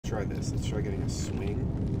try this. Let's try getting a swing.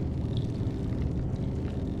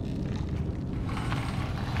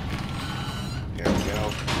 There we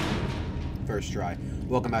go. First try.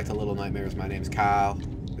 Welcome back to Little Nightmares. My name's Kyle.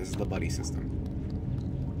 This is the buddy system.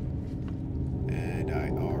 And I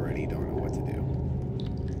already don't know what to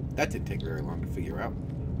do. That didn't take very long to figure out.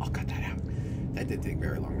 I'll cut that out. That didn't take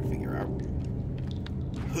very long to figure out.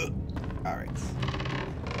 Alright.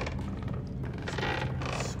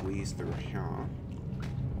 Squeeze through here.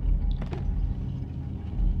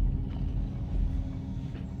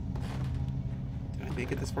 Did I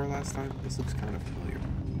make it this far last time? This looks kind of familiar.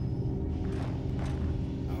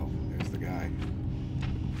 Oh, there's the guy.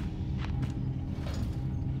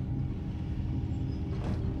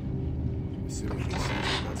 I'm assuming he sees it,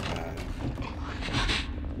 that's bad.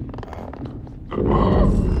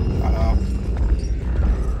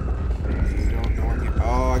 You don't know where he...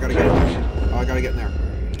 Oh, I gotta get in there. Oh, I gotta get in there.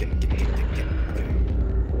 Get. Okay.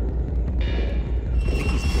 I think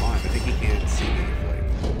he's blind. I think he can't see me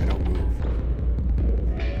if, like, I don't move.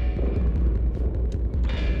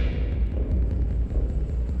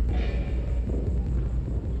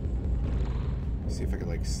 See if I could,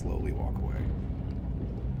 like, slowly walk away.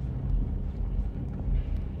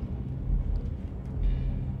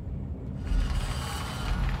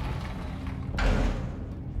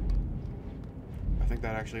 I think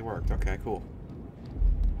that actually worked. Okay, cool.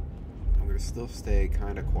 I'm gonna still stay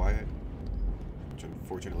kind of quiet, which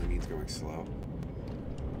unfortunately means going slow.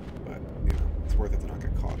 But, you know, it's worth it to not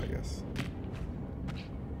get caught, I guess.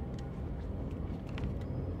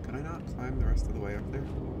 Can I not climb the rest of the way up there?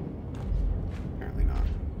 Apparently not.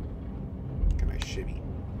 Can I shimmy?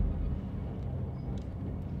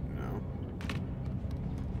 No.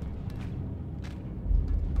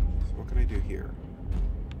 So what can I do here?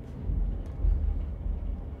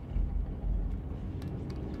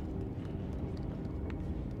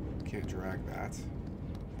 Can't drag that.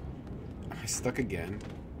 Am I stuck again?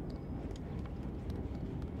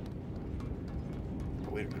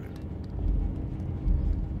 Oh, wait a minute.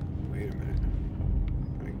 Wait a minute.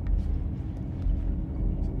 There's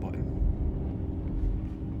a button.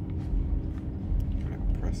 Can I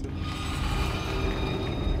press it?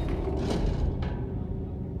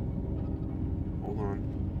 Hold on.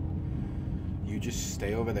 You just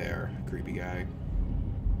stay over there, creepy guy.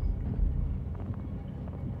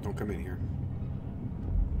 Don't come in here.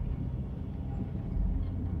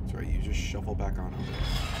 That's right, you just shuffle back on over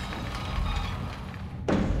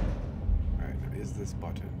there. Alright, now is this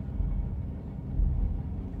button?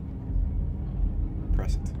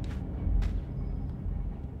 Press it.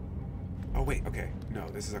 Oh wait, okay. No,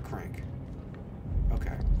 this is a crank.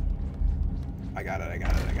 Okay. I got it.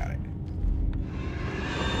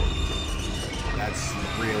 That's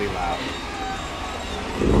really loud.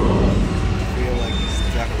 I feel like he's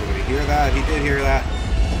definitely gonna hear that. He did hear that.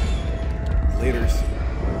 Laters.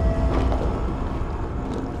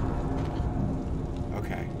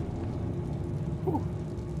 Okay. Whew.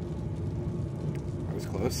 That was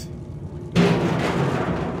close.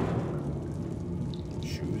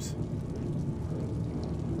 Shoes.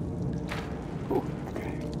 Whew.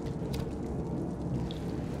 Okay.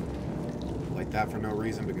 Like that for no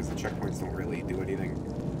reason because the checkpoints don't really do anything.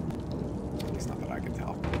 At least not that I can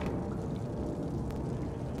tell.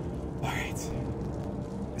 Alright.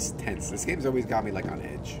 This is tense. This game's always got me, like, on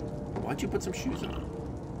edge. Why don't you put some shoes on?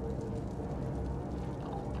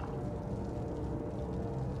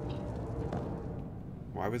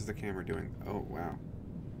 Why was the camera doing... Oh, wow.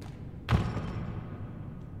 A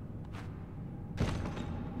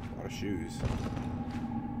lot of shoes.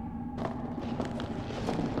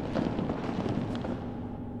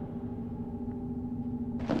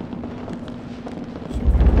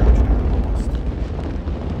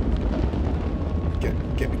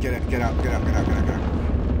 Get out.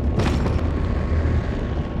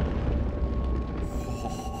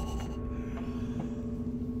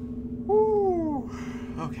 Woo.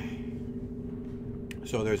 Okay.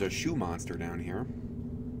 So there's a shoe monster down here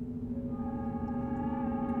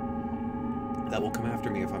that will come after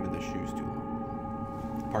me if I'm in the shoes too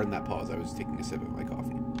long. Pardon that pause, I was taking a sip of my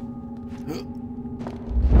coffee.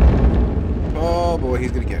 Oh boy,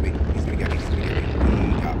 he's gonna get me. He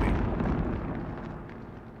got me.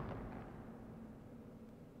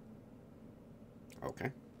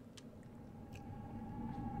 Okay.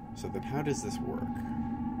 So then how does this work?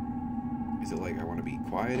 Is it like I want to be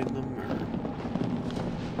quiet in them, or...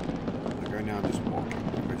 Like right now I'm just walking.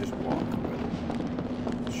 If I just walk, but...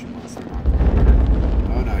 She wants to not go.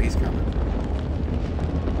 Oh no, he's coming.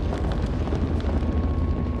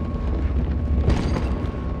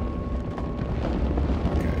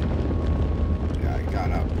 Okay. Yeah, I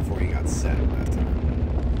got up. before he got set that time.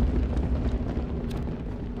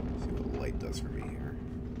 Let's see what the light does for me here.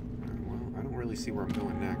 Well, I don't really see where I'm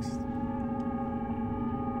going next.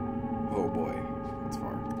 Oh boy, that's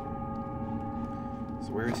far.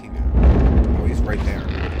 So where is he now? Oh, he's right there.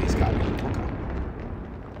 He's got me. Okay.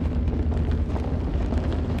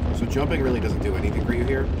 So jumping really doesn't do anything for you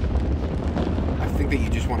here. I think that you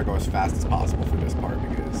just want to go as fast as possible for this part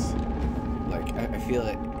because, like, I feel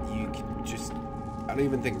that you can just... I don't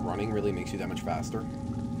even think running really makes you that much faster.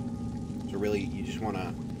 So really, you just want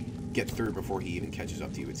to get through before he even catches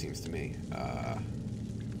up to you, it seems to me. That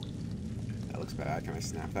looks bad. Can I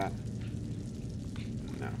snap that?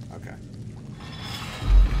 No. Okay.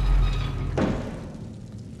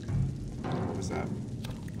 What was that?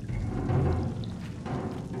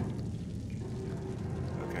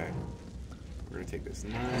 Okay. We're gonna take this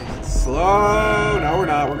nice and slow. No, we're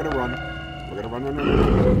not. We're gonna run. We're gonna run. We're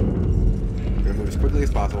gonna move as quickly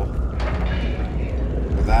as possible.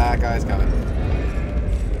 That guy's coming.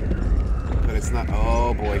 But it's not.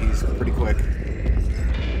 Oh boy, he's pretty quick.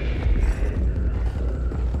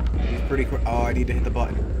 He's pretty quick. Oh, I need to hit the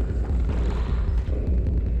button.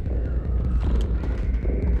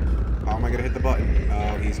 How am I gonna hit the button?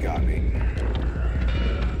 Oh, he's got me.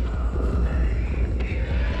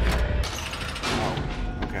 Oh,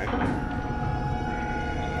 okay.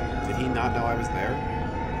 Did he not know I was there?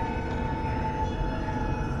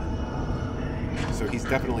 So he's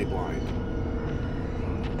definitely blind.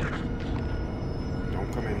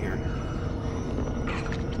 Don't come in here.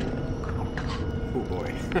 Oh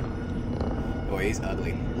boy. Boy, he's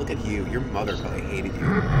ugly. Look at you. Your mother probably hated you.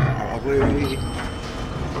 How ugly. You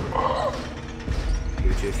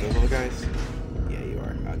gonna chase those little guys? Yeah, you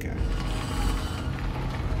are. Okay.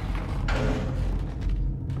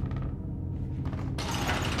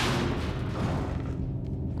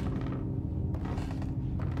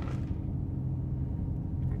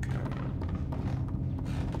 Okay.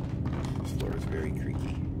 This floor is very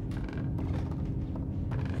creaky.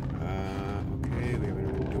 Okay, we have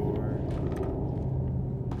another door.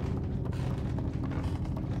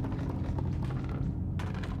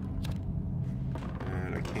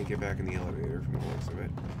 Can't get back in the elevator from the looks of it.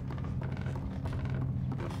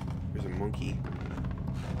 There's a monkey.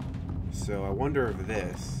 So I wonder if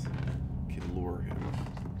this can lure him.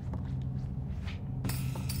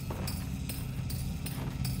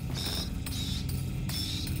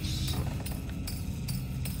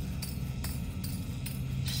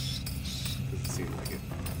 Doesn't seem like it.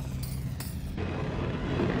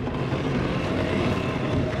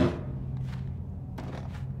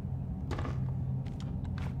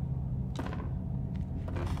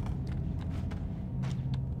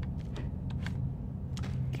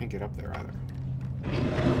 Can't get up there either.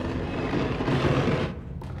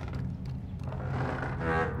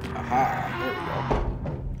 Aha! There we go.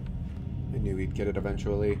 I knew we'd get it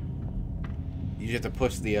eventually. You just have to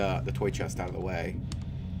push the toy chest out of the way,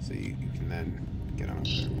 so you can then get on up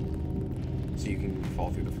there. So you can fall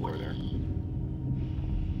through the floor there.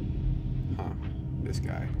 Huh? This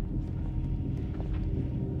guy.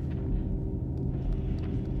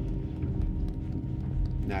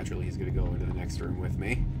 Naturally, he's gonna go into the next room with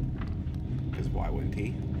me. Because why wouldn't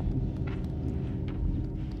he?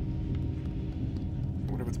 I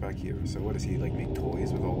wonder what's back here. So what does he, like, make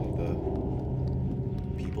toys with all of the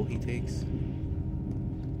people he takes?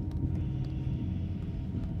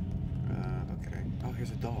 Okay. Oh,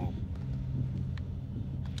 here's a doll.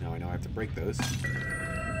 Now I know I have to break those.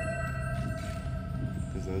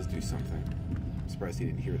 Because those do something. I'm surprised he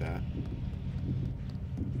didn't hear that.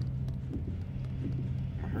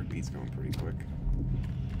 Heartbeat's going pretty quick.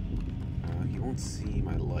 He won't see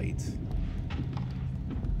my light.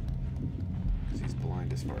 Because he's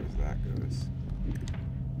blind as far as that goes.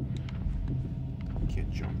 Can't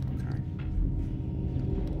jump, okay.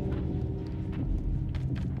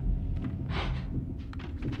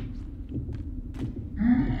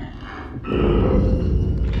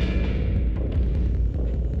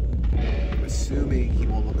 I'm assuming he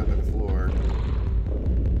won't look under the floor.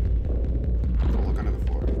 Don't look under the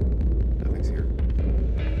floor. Nothing's here.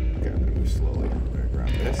 Okay, I'm gonna move slowly. I'm gonna grab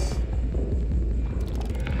this.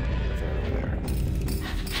 Throw it over there.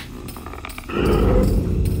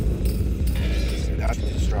 So that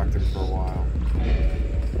should distract him for a while.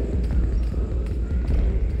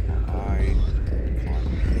 I climb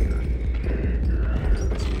here. Don't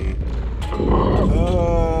notice me.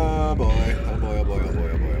 Oh boy. Oh boy, oh boy, oh boy,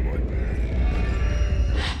 oh boy, oh boy.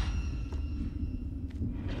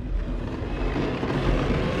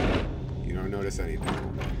 You don't notice anything.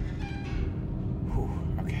 Whew,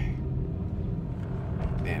 okay.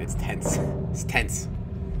 Man, it's tense. It's tense.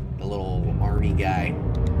 The little army guy.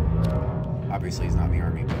 Obviously he's not in the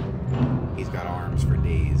army, but he's got arms for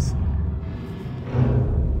days.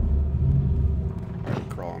 Alright,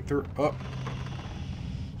 crawling through. Oh!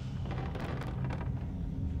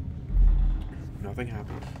 Nothing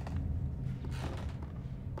happened.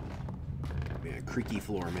 Man, creaky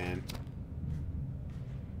floor, man.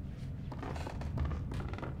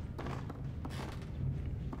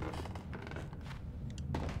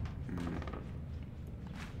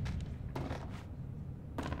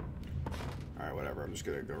 Alright, whatever. I'm just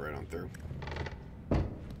gonna go right on through.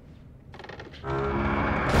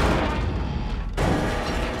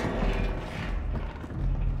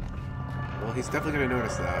 Well, he's definitely gonna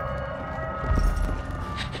notice that.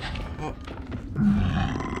 Oh.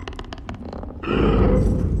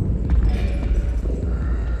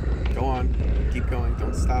 Go on. Keep going.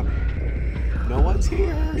 Don't stop. No one's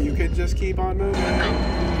here. You can just keep on moving.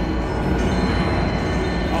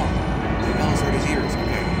 Oh. The bells hurt his ears.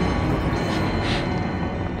 Okay.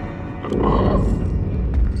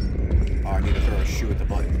 Oh, I need to throw a shoe at the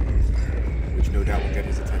button, which no doubt will get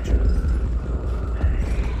his attention.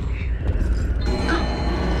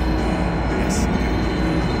 Yes.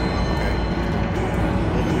 Okay.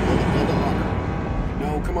 Hold it longer.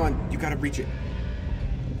 No, come on. You gotta reach it.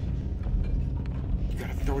 You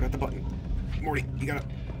gotta throw it at the button. Morty, you gotta...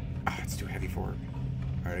 Ah, it's too heavy for her.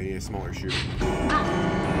 Alright, I need a smaller shoe. How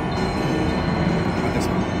about this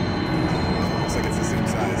one? Looks like it's the same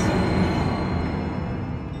size.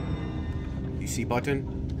 You see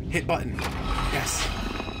button? Hit button. Yes.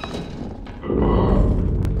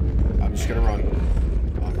 I'm just gonna run.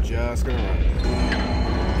 I'm just gonna run.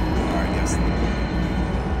 Alright, yes.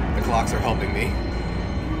 The clocks are helping me.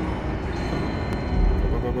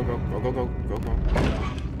 Go, go, go, go, go, go, go, go, go, go.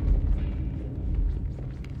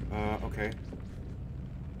 Okay.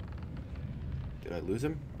 Did I lose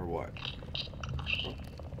him? Or what? Oh.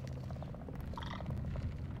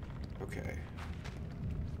 Okay.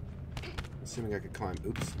 Assuming I could climb...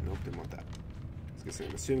 Oops. Nope, didn't want that. I was gonna say,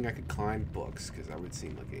 I'm assuming I could climb books, because that would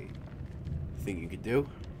seem like a thing you could do.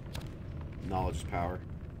 Knowledge is power.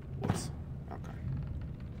 Whoops. Okay.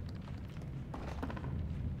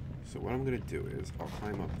 So what I'm gonna do is, I'll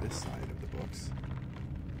climb up this side of the books.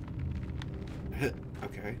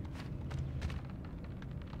 Okay.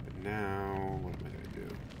 But now, what am I gonna do?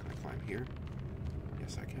 Can I climb here?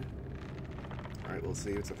 Yes, I can. Alright, we'll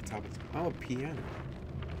see what's at the top of this. Oh, a piano.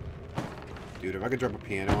 Dude, if I could drop a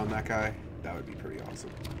piano on that guy, that would be pretty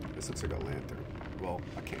awesome. This looks like a lantern. Well,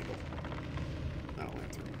 a candle. Not a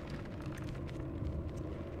lantern.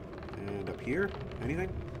 And up here? Anything?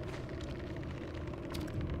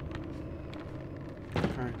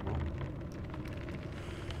 Okay, well.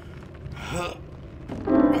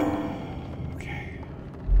 Okay.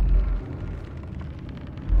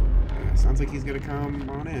 Yeah, sounds like he's gonna come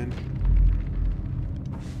on in.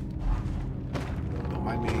 Don't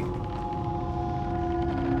mind me.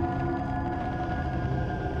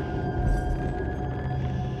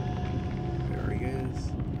 There he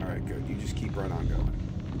is. Alright, good. You just keep right on going.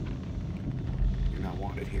 You're not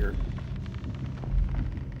wanted here.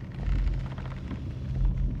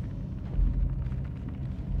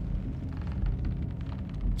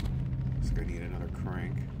 I need another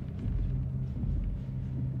crank.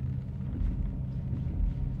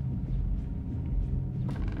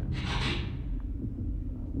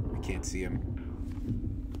 I can't see him.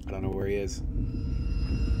 I don't know where he is.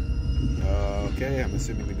 Okay, I'm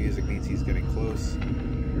assuming the music means he's getting close.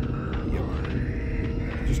 Yep.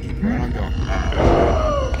 Just keep right on going.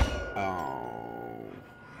 Oh.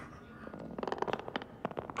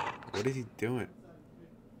 What is he doing?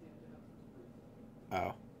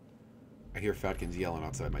 Oh. I hear Fatkins yelling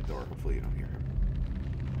outside my door. Hopefully you don't hear him.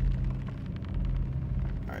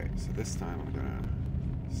 Alright, so this time I'm gonna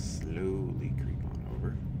slowly creep on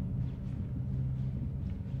over.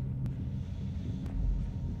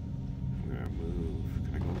 I'm gonna move.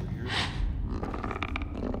 Can I go over here?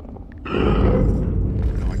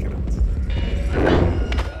 No, I cannot.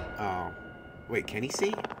 Oh. Wait, can he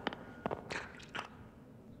see?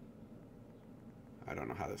 I don't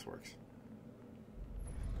know how this works.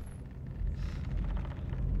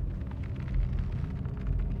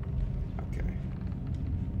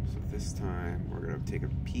 This time, we're going to take a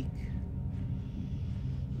peek.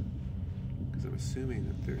 Because I'm assuming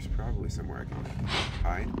that there's probably somewhere I can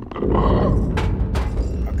hide.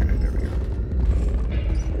 Okay, there we go.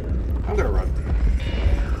 I'm going to run.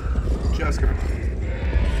 Just going to run.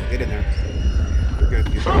 Get in there. You're good.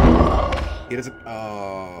 You're good. He doesn't...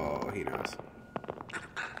 Oh, he knows.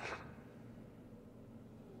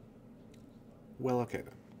 Well, okay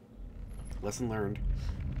then. Lesson learned.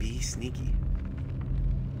 Be sneaky.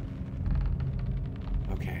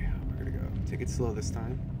 Okay, we're gonna go. Take it slow this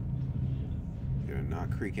time. Gonna not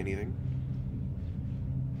creak anything.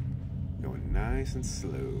 Going nice and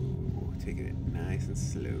slow. Taking it nice and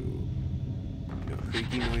slow. No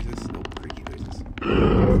creaky noises. No creaky noises.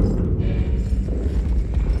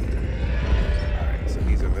 Alright, so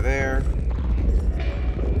he's over there.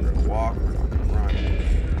 We're gonna walk. We're not gonna run.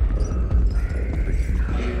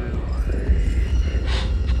 Here.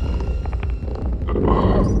 I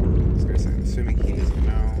was gonna say, I'm assuming he doesn't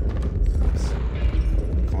know. Oops.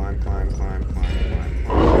 Climb, climb, climb, climb, climb,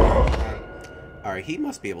 climb, climb. Alright, he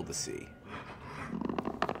must be able to see.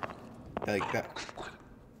 Like that.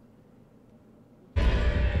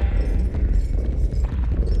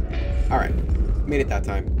 Alright, made it that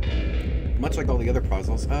time. Much like all the other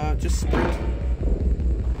puzzles, just sprint.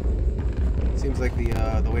 Seems like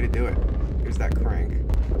the way to do it. Here's that crank.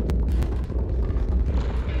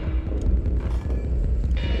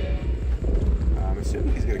 I'm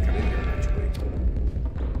assuming he's gonna come in here eventually.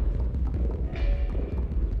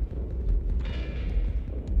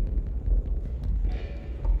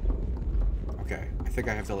 Okay, I think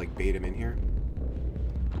I have to like bait him in here.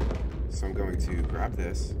 So I'm going to grab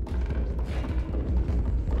this.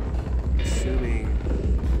 Assuming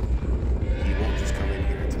he won't just come in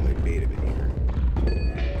here until I bait him in here.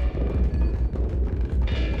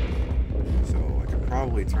 So I could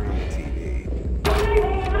probably turn on the TV.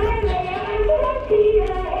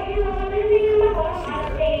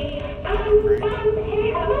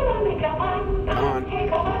 Come on.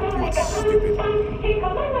 Come on, stupid.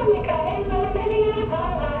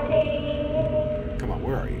 Come on,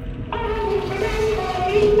 where are you?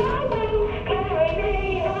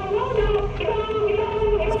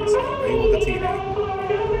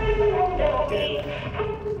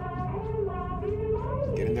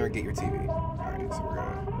 Get in there and get your TV. Alright, so we're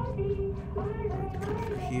going to come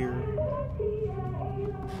through here.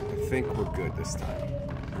 I think we're good this time.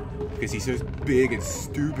 Because he's so big and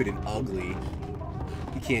stupid and ugly.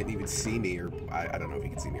 He can't even see me, or I don't know if he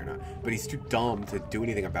can see me or not. But he's too dumb to do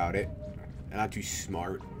anything about it. And I'm too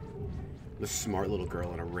smart. I'm a smart little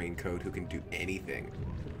girl in a raincoat who can do anything.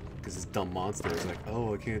 Because this dumb monster is like,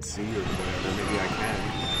 oh, I can't see or whatever. Maybe I can.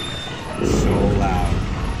 So loud.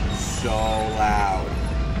 So loud.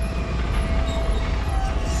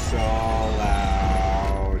 So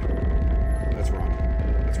loud. Let's run.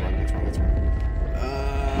 Let's run, let's run, let's run.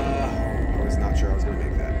 I was not sure I was going to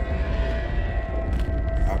make that.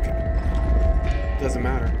 Okay. Doesn't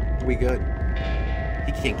matter. We good.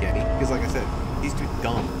 He can't get me. Because like I said, he's too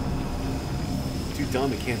dumb. Too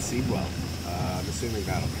dumb and can't see well. I'm assuming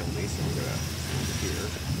that'll kill me, so I'm gonna over here.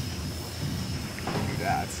 Do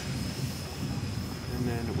that. And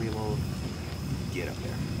then we will get up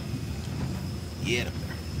there. Get up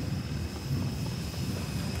there.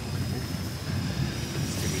 Okay.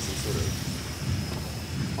 Let's give me some sort of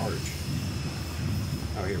arch.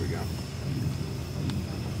 Oh, here we go.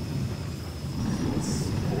 Let's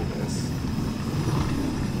hold this.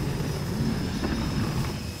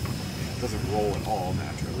 Yeah, it doesn't roll at all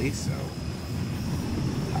naturally, so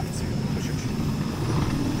have to push it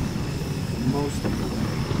most of the way.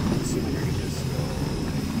 Assuming I can just go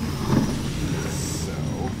like so.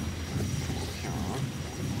 Come on.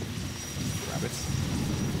 Grab it.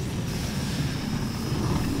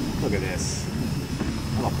 Look at this.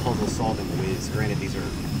 I'm a puzzle solving whiz. Granted, these are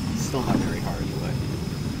still not very hard, but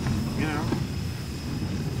you know.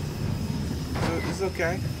 So this is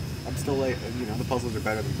okay. I'm still like, you know, the puzzles are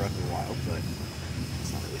better than Breath of the Wild, but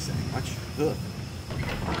it's not really saying much. Ugh.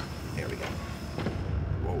 There we go.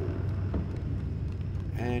 Whoa.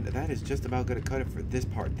 And that is just about going to cut it for this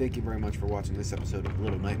part. Thank you very much for watching this episode of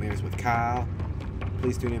Little Nightmares with Kyle.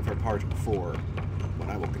 Please tune in for part 4, when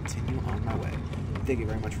I will continue on my way. Thank you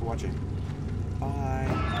very much for watching.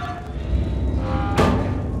 Bye.